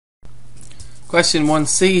Question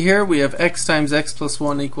 1c here, we have x times x plus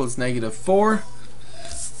 1 equals negative 4.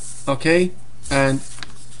 Okay, and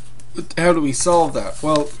how do we solve that?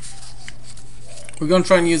 Well, we're going to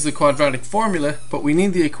try and use the quadratic formula, but we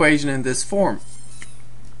need the equation in this form.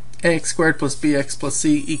 Ax squared plus bx plus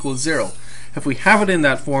c equals 0. If we have it in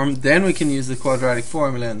that form, then we can use the quadratic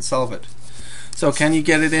formula and solve it. So can you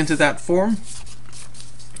get it into that form?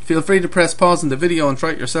 Feel free to press pause in the video and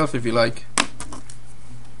try it yourself if you like.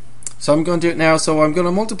 So I'm going to do it now. So I'm going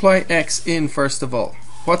to multiply x in first of all.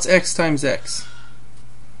 What's x times x?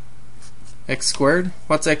 X squared.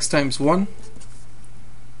 What's x times 1?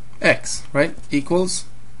 X, right? Equals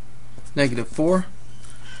negative 4.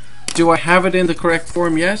 Do I have it in the correct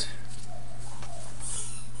form yet?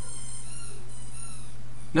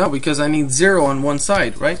 No, because I need 0 on one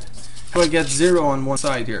side, right? How do I get 0 on one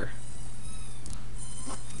side here?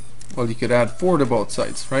 Well, you could add 4 to both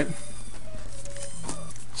sides, right?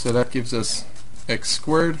 So that gives us x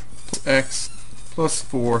squared plus x plus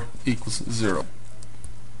 4 equals 0.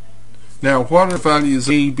 Now, what are the values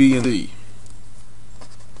a, b, and c?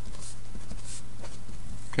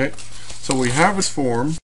 Okay, so we have this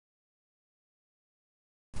form.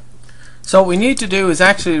 So what we need to do is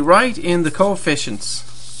actually write in the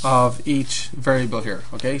coefficients of each variable here.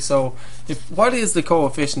 Okay, so what is the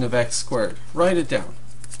coefficient of x squared? Write it down.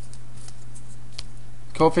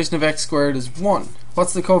 Coefficient of x squared is 1.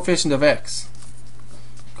 What's the coefficient of x?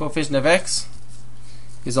 Coefficient of x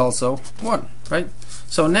is also 1, right?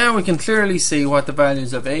 So now we can clearly see what the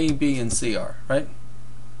values of a, b, and c are, right?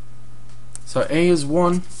 So a is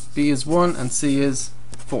 1, b is 1, and c is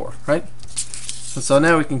 4, right? And so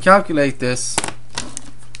now we can calculate this.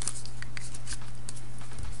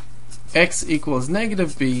 X equals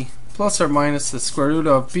negative b plus or minus the square root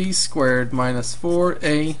of b squared minus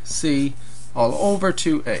 4ac all over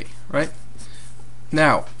 2a, right?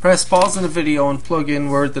 Now, press pause in the video and plug in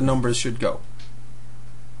where the numbers should go.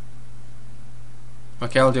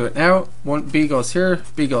 Okay, I'll do it now. B goes here,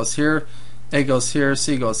 B goes here, A goes here,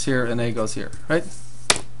 C goes here, and A goes here, right?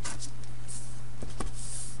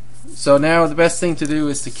 So now the best thing to do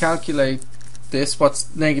is to calculate this.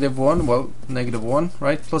 What's negative 1? Well, negative 1,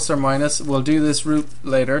 right? Plus or minus. We'll do this root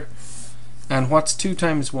later. And what's 2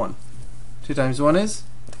 times 1? 2 times 1 is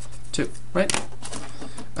 2, right?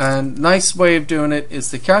 And nice way of doing it is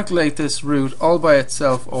to calculate this root all by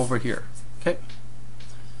itself over here. Okay.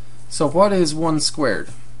 So what is 1 squared?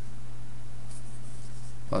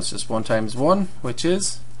 Well, it's just 1 times 1, which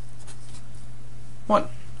is 1.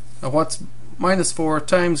 Now what's minus 4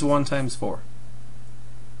 times 1 times 4?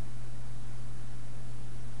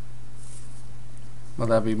 Well,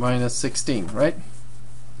 that'd be minus 16, right?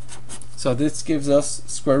 So this gives us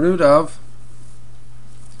square root of,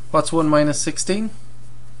 what's 1 minus 16?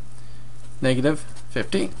 Negative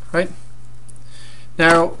 15, right?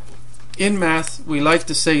 Now, in math, we like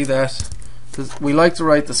to say that we like to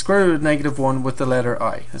write the square root of negative 1 with the letter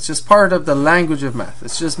I. It's just part of the language of math.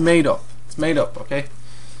 It's just made up. It's made up, okay?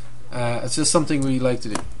 It's just something we like to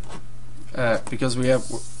do because we have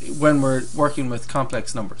when we're working with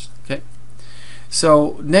complex numbers, okay?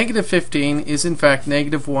 So negative 15 is in fact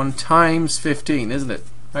negative 1 times 15, isn't it?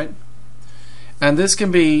 Right? And this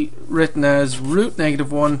can be written as root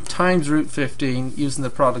negative 1 times root 15 using the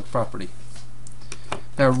product property.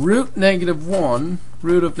 Now root of negative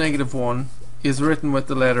 1 is written with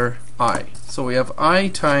the letter I. So we have I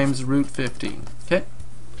times root 15. Okay?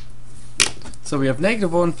 So we have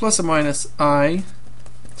negative 1 plus or minus I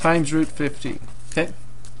times root 15. Okay?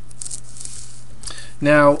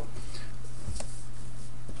 Now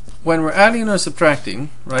when we're adding or subtracting,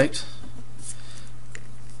 right,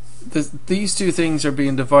 these two things are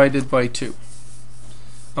being divided by 2.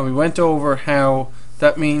 And we went over how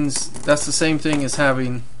that means that's the same thing as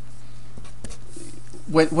having,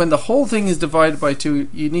 when the whole thing is divided by 2,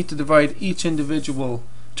 you need to divide each individual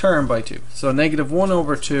term by 2. So negative 1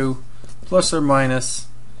 over 2 plus or minus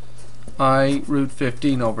I root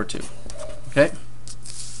 15 over 2. Okay?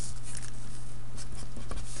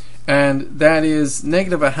 And that is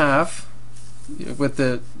negative a half with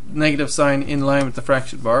the negative sign in line with the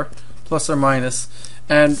fraction bar, plus or minus,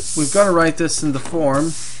 and we've got to write this in the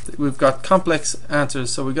form, we've got complex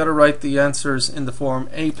answers, so we've got to write the answers in the form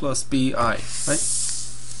a plus bi, right?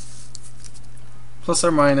 Plus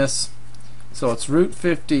or minus, so it's root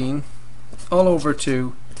 15 all over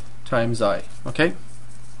 2 times I, okay?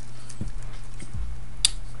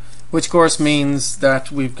 Which of course means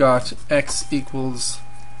that we've got x equals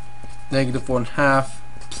negative 1/2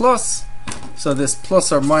 plus, so this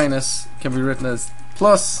plus or minus can be written as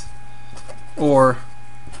plus or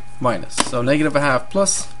minus. So negative a half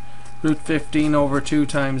plus root 15 over 2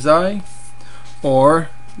 times I, or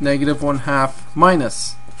negative 1/2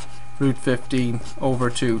 minus root 15 over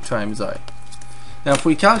 2 times I. Now if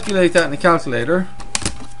we calculate that in the calculator,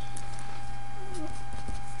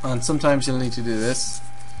 and sometimes you'll need to do this,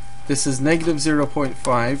 this is negative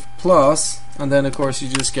 0.5 plus, and then of course you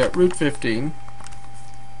just get root 15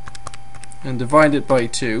 and divide it by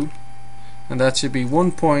 2, and that should be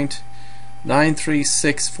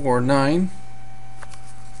 1.93649,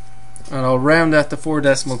 and I'll round that to 4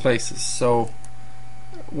 decimal places, so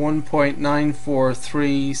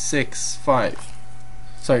 1.94365.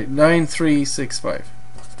 Sorry, 9365.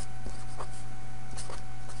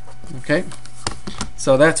 Okay,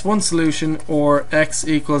 so that's one solution, or x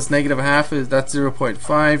equals negative 1/2, is that's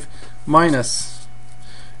 0.5 minus,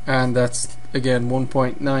 and that's again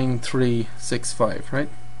 1.9365, right?